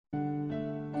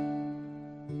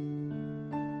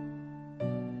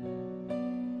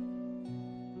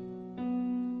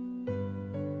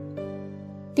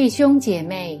弟兄姐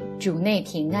妹，主内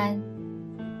平安。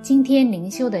今天灵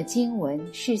修的经文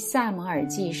是撒母耳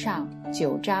记上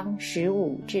9章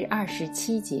15至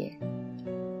27节。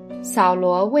扫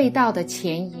罗未到的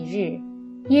前一日，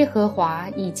耶和华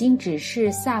已经指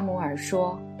示撒母耳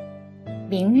说，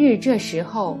明日这时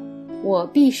候，我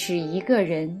必使一个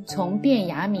人从便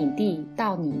雅悯地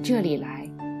到你这里来，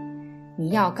你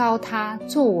要膏他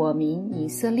做我民以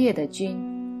色列的君，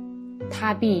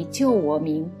他必救我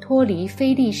民脱离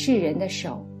非利士人的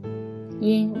手，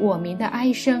因我民的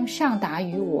哀声上达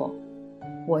于我，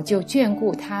我就眷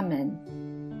顾他们。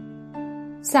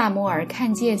撒母耳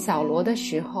看见扫罗的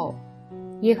时候，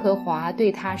耶和华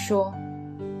对他说，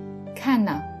看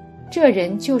哪，这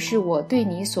人就是我对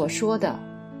你所说的，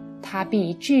他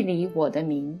必治理我的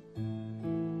民。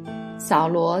扫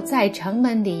罗在城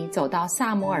门里走到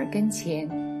撒母耳跟前，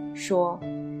说，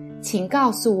请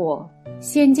告诉我，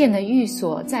先见的寓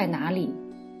所在哪里？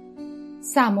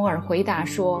撒母耳回答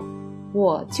说，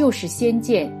我就是先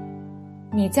见，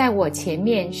你在我前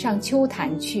面上丘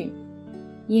坛去，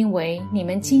因为你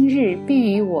们今日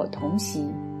必与我同席，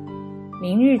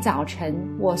明日早晨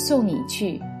我送你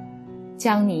去，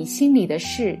将你心里的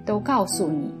事都告诉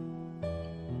你。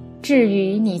至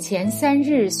于你前3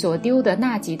日所丢的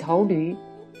那几头驴，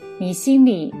你心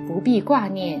里不必挂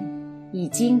念，已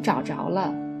经找着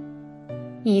了。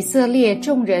以色列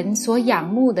众人所仰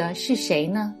慕的是谁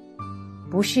呢？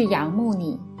不是仰慕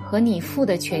你和你父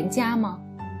的全家吗？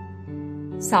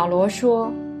扫罗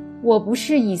说，我不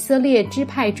是以色列支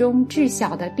派中至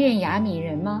小的便雅悯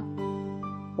人吗？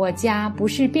我家不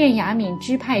是便雅悯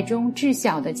支派中至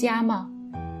小的家吗？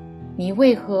你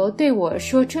为何对我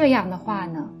说这样的话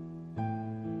呢？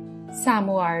撒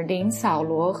母耳领扫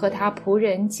罗和他仆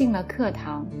人进了客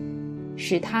堂，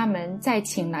使他们在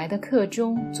请来的客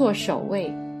中做守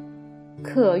卫，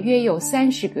客约有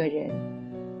30个人。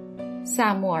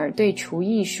撒母耳对厨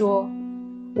役说，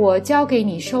我交给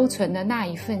你收存的那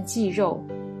一份祭肉，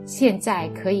现在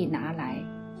可以拿来。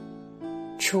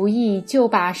厨役就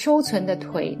把收存的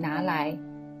腿拿来，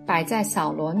摆在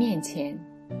扫罗面前。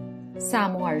撒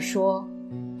母耳说，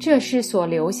这是所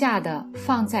留下的，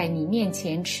放在你面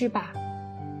前吃吧。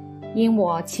因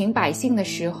我请百姓的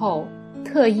时候，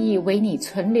特意为你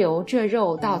存留这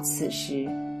肉到此时。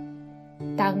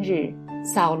当日，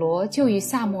扫罗就与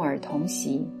撒母耳同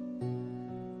席。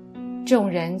众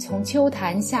人从丘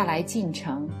坛下来进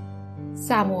城，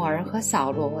撒母耳和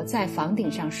扫罗在房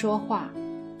顶上说话。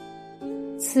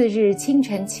次日清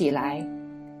晨起来，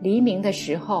黎明的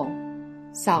时候，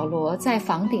扫罗在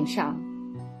房顶上，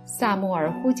撒母耳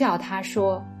呼叫他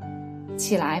说，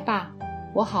起来吧，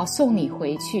我好送你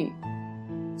回去。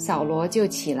扫罗就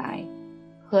起来，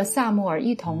和撒母耳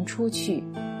一同出去。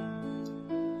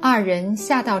2人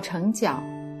下到城角，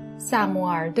撒母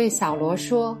耳对扫罗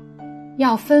说，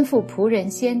要吩咐仆人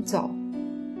先走，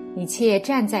你且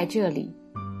站在这里，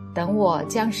等我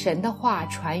将神的话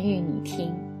传与你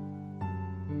听。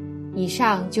以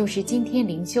上就是今天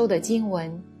灵修的经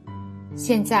文。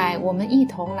现在我们一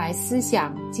同来思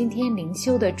想今天灵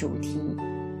修的主题，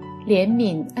怜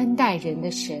悯恩待人的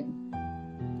神。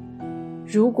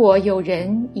如果有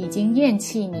人已经厌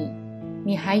弃你，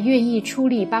你还愿意出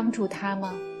力帮助他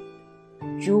吗？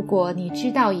如果你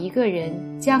知道一个人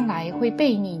将来会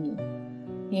背逆你，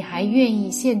你还愿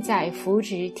意现在扶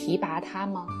植提拔他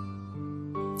吗？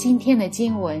今天的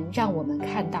经文让我们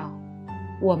看到，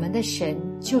我们的神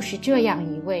就是这样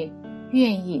一位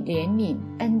愿意怜悯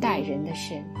恩待人的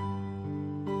神。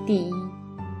第一，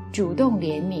主动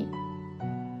怜悯。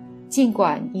尽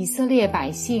管以色列百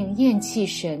姓厌弃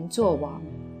神做王，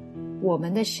我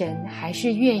们的神还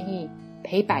是愿意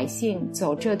陪百姓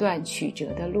走这段曲折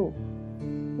的路，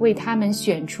为他们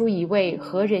选出一位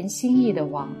合人心意的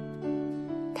王。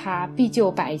他必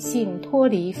救百姓脱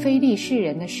离非利士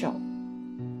人的手，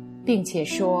并且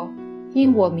说，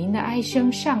因我民的哀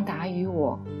声上达于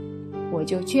我，我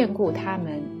就眷顾他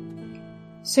们。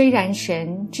虽然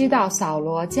神知道扫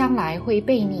罗将来会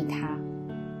背逆他，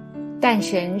但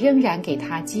神仍然给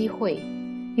他机会，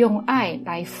用爱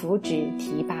来扶植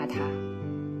提拔他。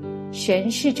神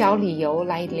是找理由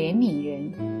来怜悯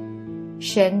人，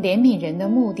神怜悯人的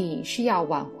目的是要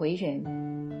挽回人。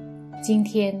今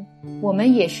天我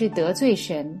们也是得罪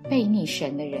神、背逆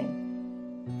神的人，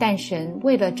但神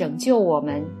为了拯救我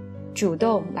们，主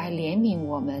动来怜悯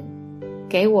我们，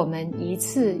给我们一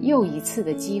次又一次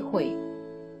的机会。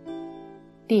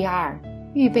第二，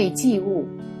预备祭物。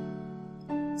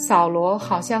扫罗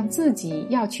好像自己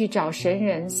要去找神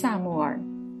人撒母耳，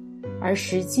而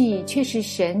实际却是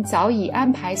神早已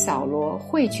安排扫罗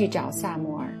会去找撒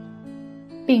母耳，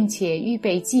并且预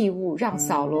备祭物让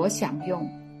扫罗享用。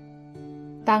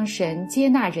当神接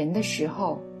纳人的时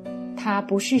候，他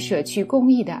不是舍去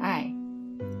公义的爱，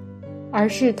而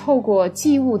是透过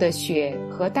祭物的血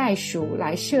和代赎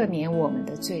来赦免我们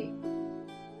的罪。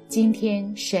今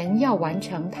天神要完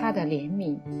成他的怜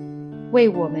悯，为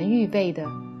我们预备的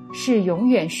是永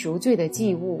远赎罪的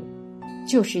祭物，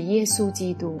就是耶稣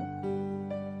基督。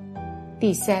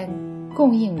第三，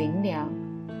供应灵粮。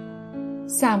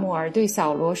撒母耳对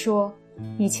扫罗说，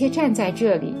你且站在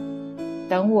这里，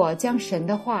等我将神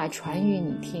的话传与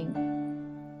你听。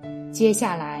接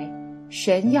下来，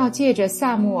神要借着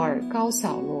撒母耳膏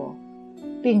扫罗，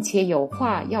并且有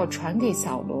话要传给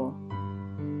扫罗。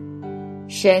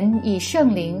神以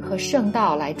圣灵和圣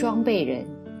道来装备人，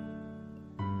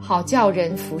好叫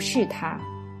人服侍他。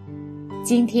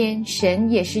今天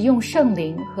神也是用圣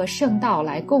灵和圣道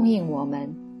来供应我们，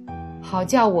好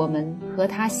叫我们合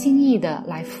他心意的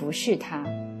来服侍他。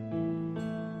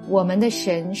我们的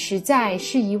神实在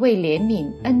是一位怜悯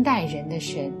恩待人的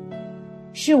神，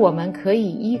是我们可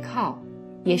以依靠，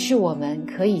也是我们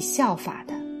可以效法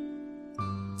的。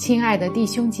亲爱的弟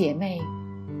兄姐妹，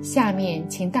下面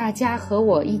请大家和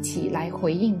我一起来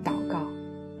回应祷告。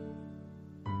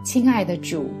亲爱的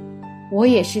主，我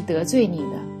也是得罪你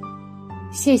的，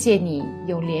谢谢你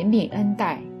有怜悯恩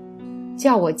待，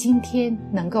叫我今天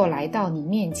能够来到你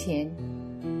面前，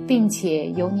并且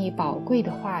有你宝贵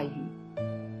的话语。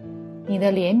你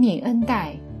的怜悯恩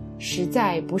待实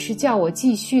在不是叫我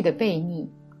继续的悖逆，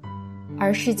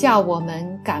而是叫我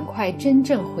们赶快真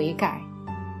正悔改，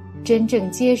真正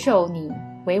接受你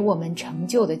为我们成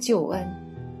就的救恩，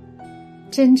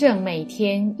真正每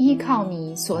天依靠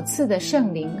你所赐的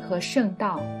圣灵和圣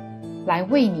道来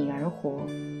为你而活，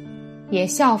也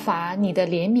效法你的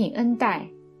怜悯恩待，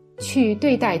去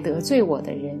对待得罪我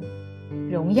的人，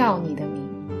荣耀你的名。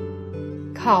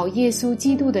靠耶稣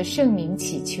基督的圣名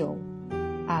祈求，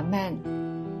阿们。